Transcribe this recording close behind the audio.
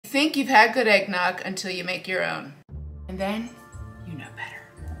think you've had good eggnog until you make your own. And then you know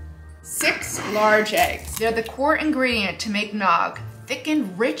better. 6 large eggs. They're the core ingredient to make nog.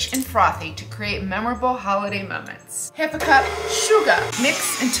 Thicken, rich, and frothy to create memorable holiday moments. Half a cup sugar.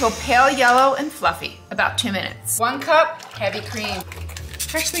 Mix until pale yellow and fluffy, about 2 minutes. 1 cup heavy cream.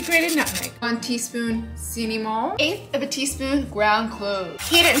 Freshly grated nutmeg. 1 teaspoon cinnamon. 1/8 of a teaspoon ground clove.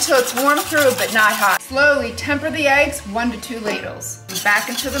 Heat it until it's warm through but not hot. Slowly temper the eggs 1 to 2 ladles. Back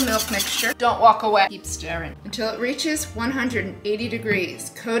into the milk mixture. Don't walk away. Keep stirring until it reaches 180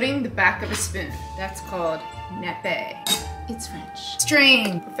 degrees, coating the back of a spoon. That's called nappe. It's French.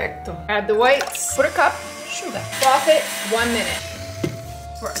 Strain. Perfecto. Add the whites. 1/4 cup sugar. Froth it 1 minute.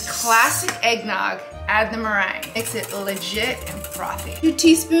 For a classic eggnog, add the meringue. Mix it legit and frothy. 2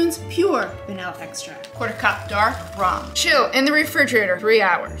 teaspoons pure vanilla extract. 1/4 cup dark rum. Chill in the refrigerator 3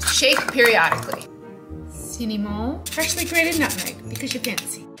 hours. Shake periodically. Cinnamon. Freshly grated nutmeg because you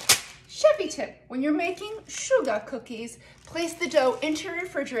fancy. Chefie tip, when you're making sugar cookies, place the dough into your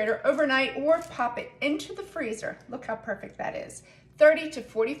refrigerator overnight or pop it into the freezer. Look how perfect that is. 30 to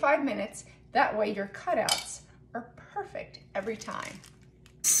 45 minutes. That way your cutouts are perfect every time.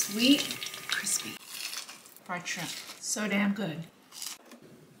 Sweet, crispy. Fried shrimp, so damn good.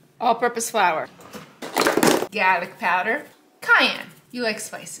 All-purpose flour. Garlic powder. Cayenne, you like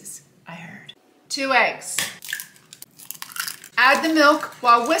spices, I heard. 2 eggs. Add the milk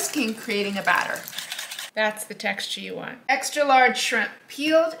while whisking, creating a batter. That's the texture you want. Extra large shrimp,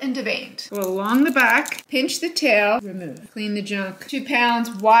 peeled and deveined. Go along the back, pinch the tail, remove. Clean the junk. 2 pounds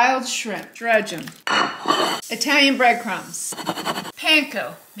wild shrimp, dredge them. Italian breadcrumbs.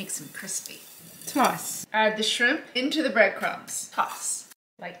 Panko, makes them crispy. Toss. Add the shrimp into the breadcrumbs. Toss.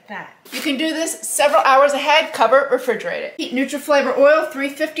 Like that. You can do this several hours ahead, cover it, refrigerate it. Heat neutral flavor oil,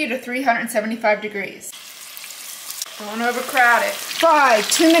 350 to 375 degrees. Don't overcrowd it. Fry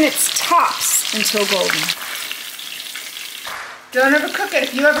 2 minutes tops until golden. Don't overcook it.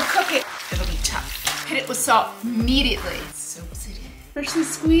 If you overcook it, it'll be tough. Hit it with salt immediately. Soaks it in. Freshly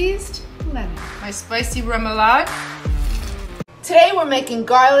squeezed lemon. My spicy remoulade. Today we're making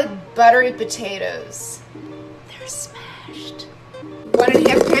garlic buttery potatoes. They're smashed.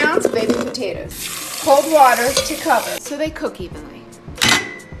 1.5 pounds baby potatoes. Cold water to cover so they cook evenly.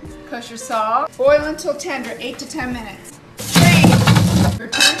 Kosher salt. Boil until tender, 8 to 10 minutes. Drain.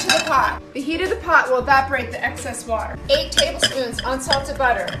 Return to the pot. The heat of the pot will evaporate the excess water. 8 tablespoons unsalted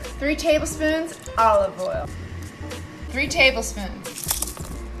butter. 3 tablespoons olive oil. 3 tablespoons.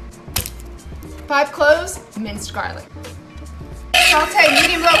 5 cloves minced garlic. Saute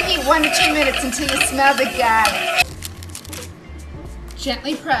medium-low heat 1 to 2 minutes until you smell the garlic.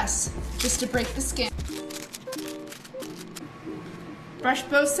 Gently press, just to break the skin. Brush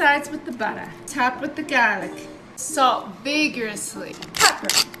both sides with the butter. Top with the garlic. Salt vigorously. Pepper.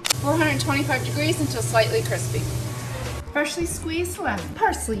 425 degrees until slightly crispy. Freshly squeezed lemon.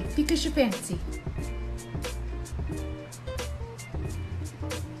 Parsley, because you fancy.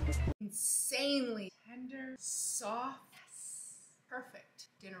 Insanely tender, soft. Yes. Perfect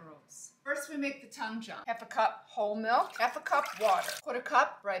dinner rolls. First we make the tongue jump. 1/2 cup whole milk, 1/2 cup water, 1/4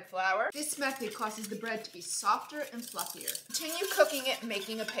 cup bread flour. This method causes the bread to be softer and fluffier. Continue cooking it,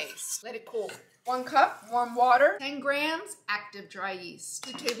 making a paste. Let it cool. 1 cup warm water, 10 grams active dry yeast,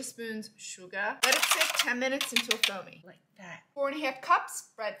 2 tablespoons sugar. Let it sit 10 minutes until foamy, like that. 4.5 cups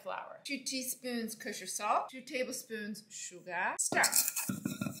bread flour, 2 teaspoons kosher salt, 2 tablespoons sugar. Stir.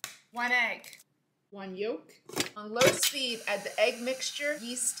 1 egg. 1 yolk. On low speed, add the egg mixture,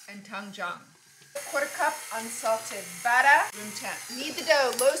 yeast, and tangjang. 1/4 cup unsalted butter, room temp. Knead the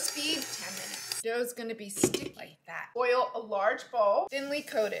dough, low speed, 10 minutes. Dough's gonna be sticky like that. Oil a large bowl, thinly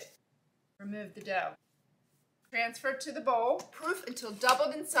coat it. Remove the dough. Transfer to the bowl. Proof until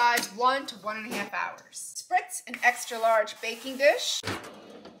doubled in size, 1 to 1.5 hours. Spritz an extra large baking dish.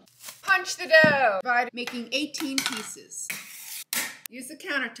 Punch the dough. Divide, making 18 pieces. Use the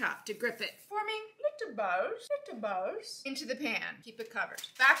countertop to grip it, forming little bows into the pan. Keep it covered.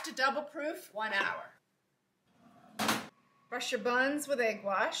 Back to double proof, 1 hour. Brush your buns with egg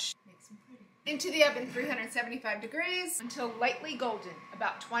wash. Make some pretty. Into the oven, 375 degrees until lightly golden,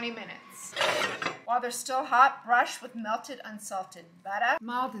 about 20 minutes. While they're still hot, brush with melted unsalted butter.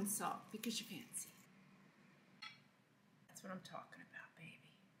 Mild in salt, because you fancy. That's what I'm talking about,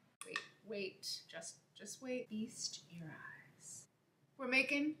 baby. Wait, just wait. Feast your eyes. We're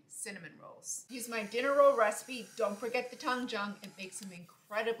making cinnamon rolls. Use my dinner roll recipe. Don't forget the tangjang. It makes them incredible.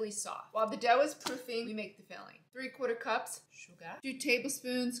 incredibly soft. While the dough is proofing, we make the filling. 3/4 cups sugar, 2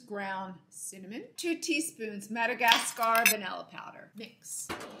 tablespoons ground cinnamon, 2 teaspoons Madagascar vanilla powder. Mix.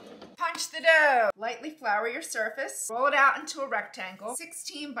 Punch the dough. Lightly flour your surface. Roll it out into a rectangle,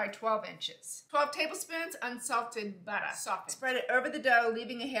 16 by 12 inches. 12 tablespoons unsalted butter. Soften. Spread it over the dough,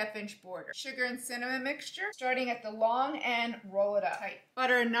 leaving a 1/2-inch border. Sugar and cinnamon mixture, starting at the long end, roll it up tight.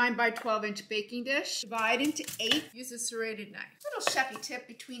 Butter a 9 by 12-inch baking dish. Divide into 8. Use a serrated knife. Little Chefie tip: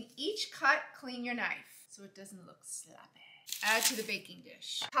 between each cut, clean your knife so it doesn't look sloppy. Add to the baking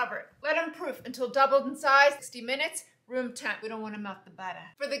dish. Cover it. Let them proof until doubled in size, 60 minutes. Room temp. We don't want to melt the butter.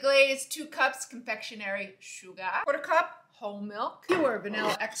 For the glaze, 2 cups confectionery sugar, 1/4 cup whole milk, pure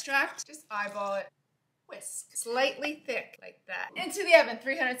vanilla extract. Just eyeball it. Whisk. Slightly thick, like that. Into the oven,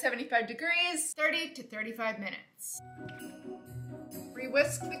 375 degrees, 30 to 35 minutes.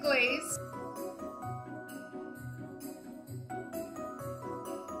 Re-whisk the glaze.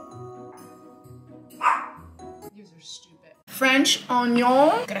 These are stupid. French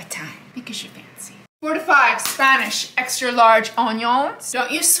onion gratin, because you're fancy. 4 to 5 Spanish extra large onions.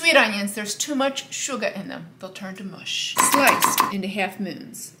 Don't use sweet onions, there's too much sugar in them. They'll turn to mush. Sliced into 1/2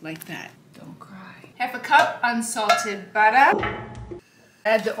 moons, like that. Don't cry. 1/2 cup unsalted butter.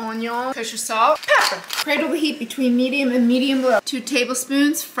 Add the onion, kosher salt, pepper. Cradle the heat between medium and medium low. 2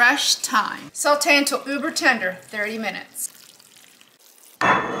 tablespoons fresh thyme. Saute until uber tender, 30 minutes.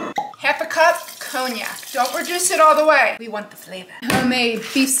 1/2 cup cognac. Don't reduce it all the way. We want the flavor. Homemade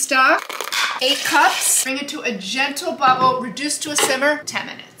beef stock. 8 cups. Bring it to a gentle bubble. Reduce to a simmer, 10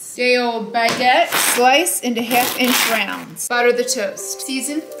 minutes. Day old baguette. Slice into 1/2-inch rounds. Butter the toast.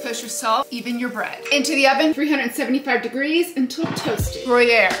 Season, kosher salt, even your bread. Into the oven, 375 degrees until toasted.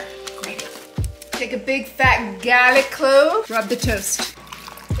 Gruyere. Grate it. Take a big fat garlic clove. Rub the toast.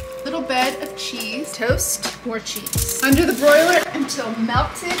 Little bed of cheese. Toast, more cheese. Under the broiler until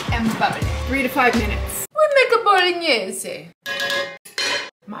melted and bubbly. 3 to 5 minutes. We make a Bolognese.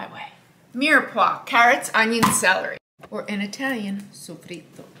 My way. Mirepoix, carrots, onions, celery. Or in Italian,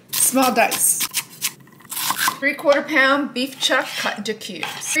 sofritto. Small dice. 3/4 pound beef chuck cut into cubes.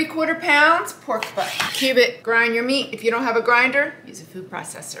 3/4 pounds pork butt. Cube it. Grind your meat. If you don't have a grinder, use a food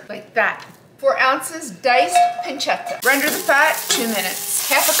processor. Like that. 4 ounces diced pancetta. Render the fat, 2 minutes.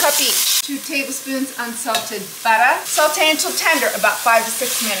 1/2 cup each. 2 tablespoons unsalted butter. Saute until tender, about 5 to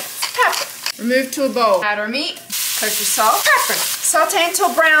 6 minutes. Pepper. Remove to a bowl. Add our meat. Kosher salt. Pepper. Saute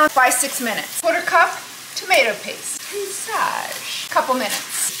until brown, 5-6 minutes. 1/4 cup tomato paste. Massage. Couple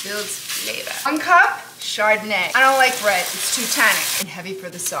minutes. Builds flavor. 1 cup Chardonnay. I don't like red. It's too tannic and heavy for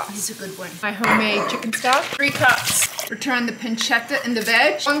the sauce. Use a good one. My homemade chicken stock. 3 cups. Return the pancetta and the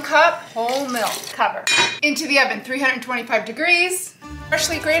veg. 1 cup whole milk. Cover. Into the oven, 325 degrees.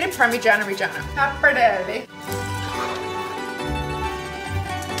 Freshly grated Parmigiano Reggiano. Pappardelle.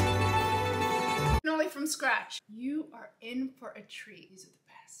 Cannoli from scratch. You are in for a treat. These are the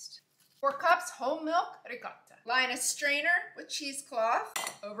best. 4 cups whole milk ricotta. Line a strainer with cheesecloth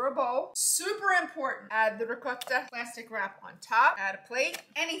over a bowl. Super important. Add the ricotta plastic wrap on top. Add a plate.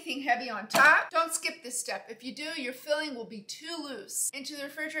 Anything heavy on top. Don't skip this step. If you do, your filling will be too loose. Into the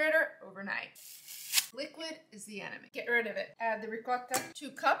refrigerator overnight. Liquid is the enemy. Get rid of it. Add the ricotta.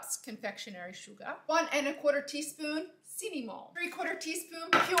 2 cups confectionery sugar. 1 1/4 teaspoon cinnamon. 3/4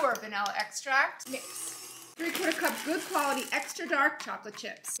 teaspoon pure vanilla extract. Mix. 3/4 cup good quality extra dark chocolate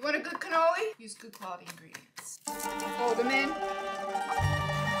chips. You want a good cannoli? Use good quality ingredients. Fold them in.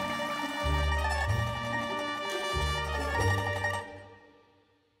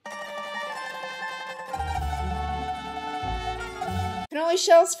 Cannoli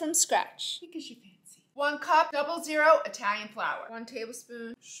shells from scratch, because you fancy. 1 cup 00 Italian flour. 1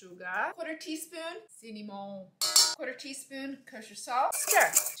 tablespoon sugar. 1/4 teaspoon cinnamon. 1/4 teaspoon kosher salt.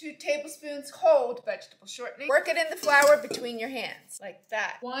 Stir. 2 tablespoons cold vegetable shortening. Work it in the flour between your hands, like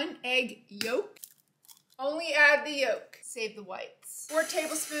that. 1 egg yolk. Only add the yolk. Save the whites. 4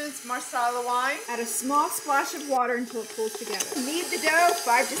 tablespoons marsala wine. Add a small splash of water until it cools together. Knead the dough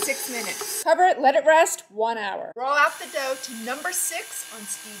 5 to 6 minutes. Cover it, let it rest 1 hour. Roll out the dough to number 6 on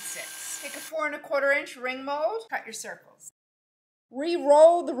speed 6. Take a 4 1/4 inch ring mold. Cut your circles.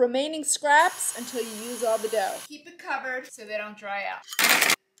 Re-roll the remaining scraps until you use all the dough. Keep it covered so they don't dry out.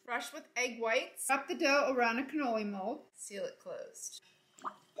 Brush with egg whites. Wrap the dough around a cannoli mold. Seal it closed.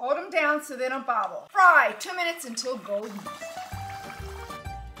 Hold them down so they don't bobble. Fry 2 minutes until golden.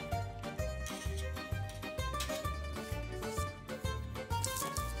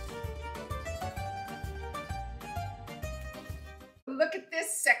 Look at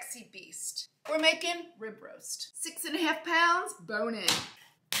this sexy beast. We're making rib roast. 6 1/2 pounds, bone in.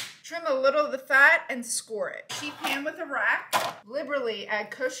 Trim a little of the fat and score it. Sheet pan with a rack. Liberally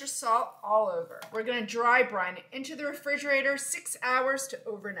add kosher salt all over. We're gonna dry brine it into the refrigerator 6 hours to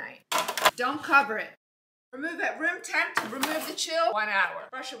overnight. Don't cover it. Remove at room temp to remove the chill 1 hour.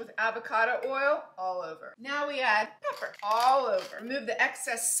 Brush it with avocado oil all over. Now we add pepper all over. Remove the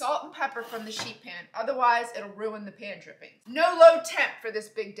excess salt and pepper from the sheet pan, otherwise it'll ruin the pan dripping. No low temp for this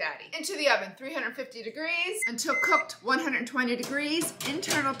big daddy. Into the oven, 350 degrees until cooked 120 degrees.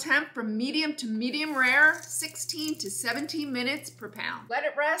 Internal temp from medium to medium rare, 16 to 17 minutes per pound. Let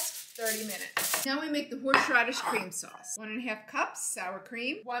it rest 30 minutes. Now we make the horseradish cream sauce. 1½ cups sour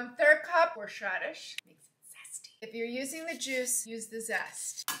cream, 1/3 cup horseradish. If you're using the juice, use the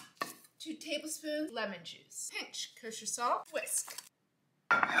zest. 2 tablespoons lemon juice. Pinch kosher salt. Whisk.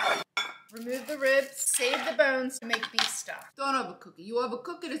 Remove the ribs. Save the bones to make beef stock. Don't overcook it. You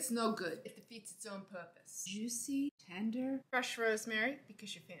overcook it, it's no good. It defeats its own purpose. Juicy, tender, fresh rosemary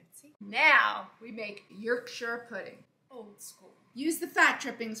because you're fancy. Now we make Yorkshire pudding. Old school. Use the fat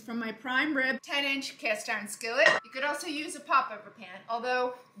drippings from my prime rib 10-inch cast iron skillet. You could also use a popover pan,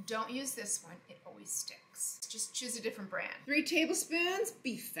 although don't use this one, it always sticks. Just choose a different brand. 3 tablespoons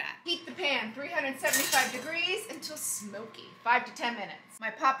beef fat. Heat the pan 375 degrees until smoky, 5 to 10 minutes. My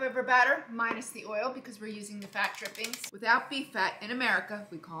popover batter minus the oil because we're using the fat drippings. Without beef fat in America,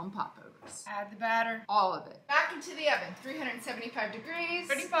 we call them popovers. Add the batter, all of it. Back into the oven, 375 degrees,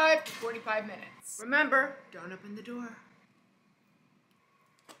 35 to 45 minutes. Remember, don't open the door.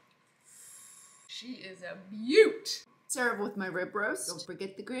 She is a beaut. Serve with my rib roast. Don't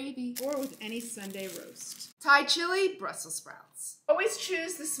forget the gravy. Or with any Sunday roast. Thai chili, Brussels sprouts. Always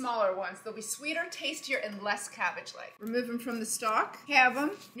choose the smaller ones. They'll be sweeter, tastier, and less cabbage-like. Remove them from the stalk. Halve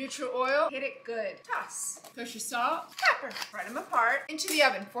them. Neutral oil. Hit it good. Toss. Kosher salt. Pepper. Spread them apart. Into the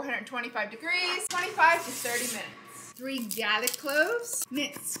oven, 425 degrees, 25 to 30 minutes. 3 garlic cloves.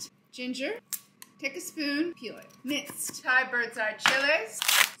 Minced. Ginger. Take a spoon. Peel it. Minced. Thai bird's eye chilies.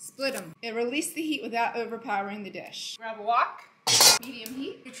 Split them. It'll release the heat without overpowering the dish. Grab a wok, medium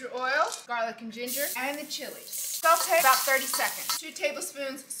heat, neutral oil, garlic and ginger, and the chilies. Saute about 30 seconds. 2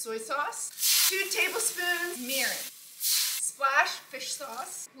 tablespoons soy sauce, 2 tablespoons mirin, splash fish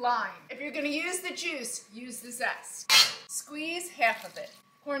sauce, lime. If you're gonna use the juice, use the zest. Squeeze half of it.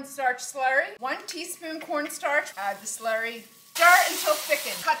 Cornstarch slurry, 1 teaspoon cornstarch, add the slurry. Stir until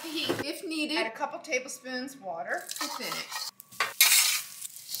thickened. Cut the heat. If needed, add a couple tablespoons water to thin it.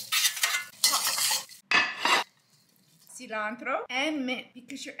 Cilantro and mint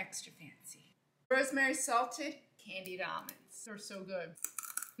because you're extra fancy. Rosemary salted candied almonds. They're so good.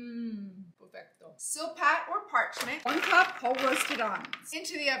 Perfecto. Silpat or parchment. 1 cup whole roasted almonds.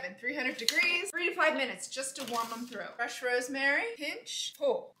 Into the oven, 300 degrees, 3 to 5 minutes just to warm them through. Fresh rosemary, pinch,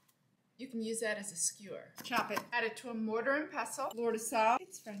 pull. You can use that as a skewer. Chop it. Add it to a mortar and pestle. Fleur de sal.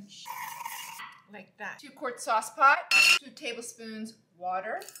 It's French. Like that. 2-quart sauce pot. 2 tablespoons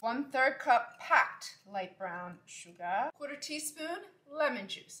water. 1/3 cup packed light brown sugar. 1/4 teaspoon lemon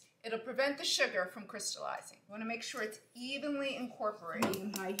juice. It'll prevent the sugar from crystallizing. You want to make sure it's evenly incorporated.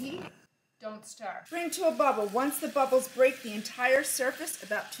 Medium high heat. Don't stir. Bring to a bubble. Once the bubbles break the entire surface,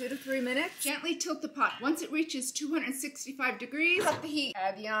 about 2 to 3 minutes, gently tilt the pot. Once it reaches 265 degrees, cut the heat.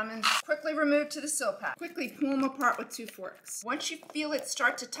 Add the almonds. Quickly remove to the silpat. Quickly pull them apart with 2 forks. Once you feel it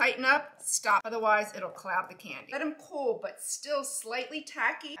start to tighten up, stop. Otherwise, it'll cloud the candy. Let them cool, but still slightly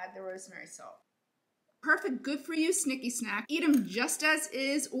tacky. Add the rosemary salt. Perfect good for you snicky snack. Eat them just as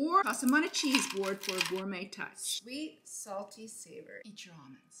is or toss them on a cheese board for a gourmet touch. Sweet, salty, savory. Eat your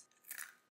almonds.